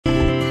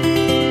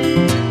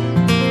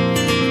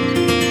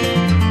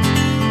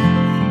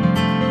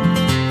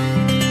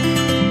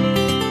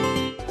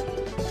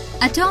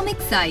Atomic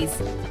size.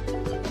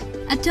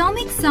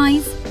 Atomic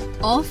size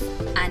of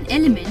an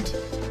element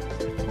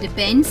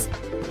depends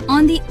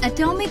on the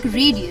atomic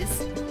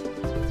radius,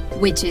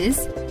 which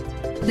is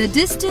the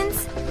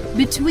distance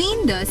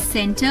between the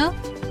center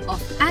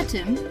of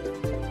atom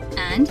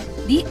and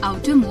the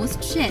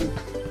outermost shell.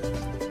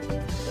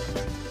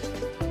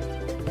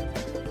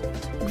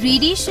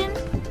 Gradation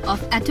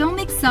of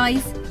atomic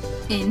size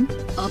in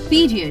a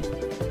period.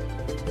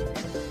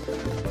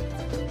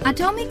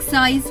 Atomic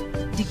size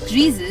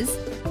decreases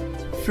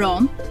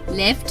from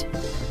left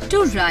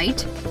to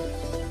right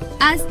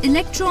as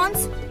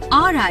electrons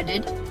are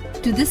added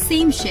to the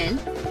same shell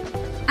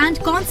and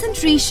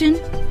concentration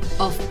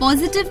of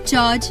positive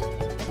charge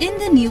in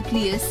the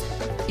nucleus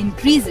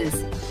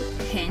increases,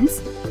 hence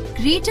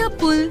greater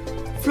pull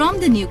from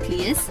the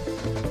nucleus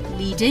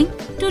leading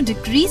to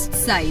decreased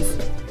size.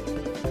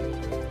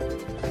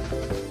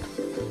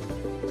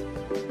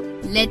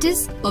 Let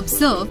us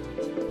observe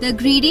the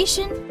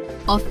gradation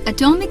of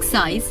atomic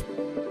size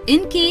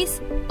in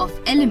case of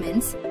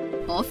elements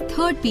of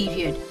third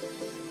period.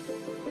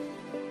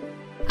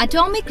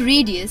 Atomic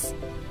radius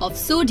of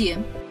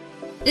sodium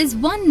is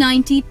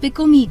 190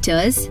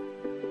 picometers,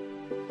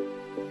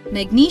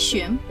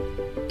 magnesium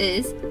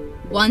is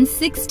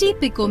 160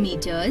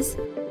 picometers,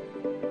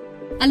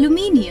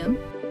 aluminium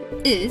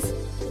is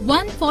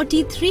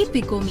 143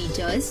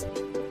 picometers,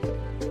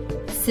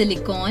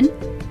 silicon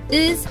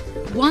is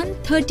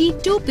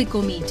 132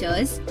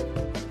 picometers,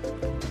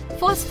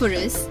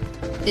 phosphorus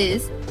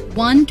is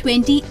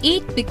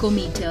 128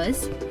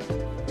 picometers,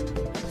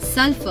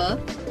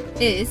 sulfur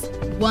is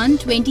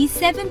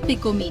 127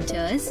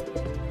 picometers,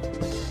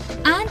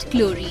 and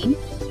chlorine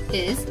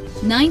is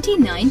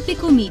 99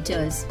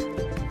 picometers.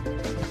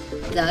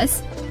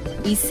 Thus,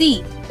 we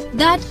see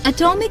that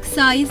atomic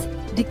size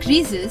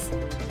decreases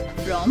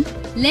from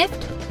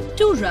left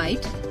to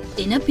right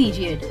in a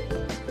period.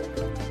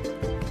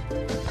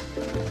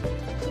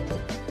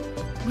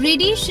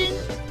 Gradation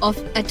of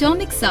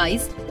atomic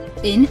size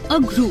in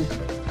a group.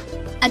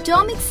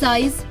 Atomic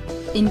size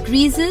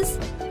increases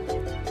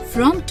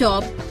from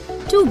top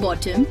to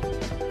bottom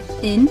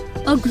in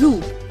a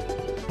group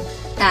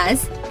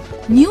as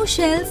new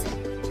shells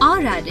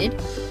are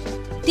added,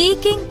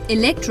 taking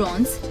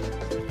electrons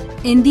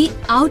in the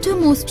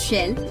outermost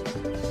shell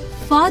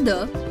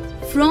farther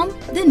from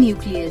the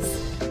nucleus.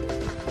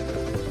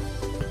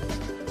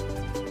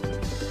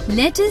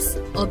 Let us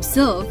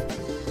observe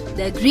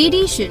the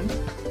gradation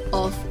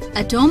of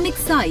atomic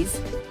size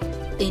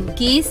in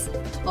case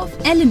of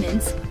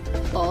elements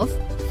of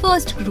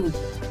first group.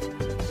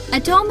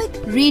 Atomic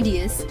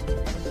radius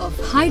of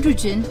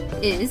hydrogen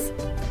is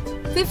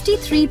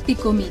 53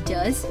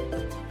 picometers,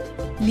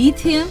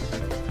 lithium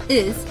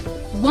is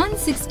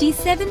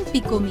 167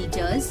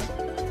 picometers,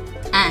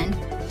 and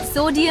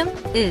sodium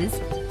is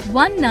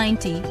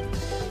 190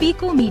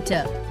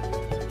 picometer.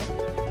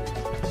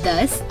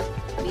 Thus,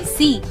 we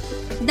see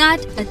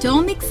that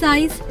atomic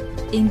size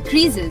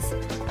increases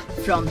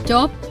from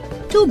top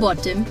to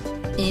bottom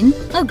in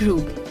a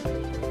group.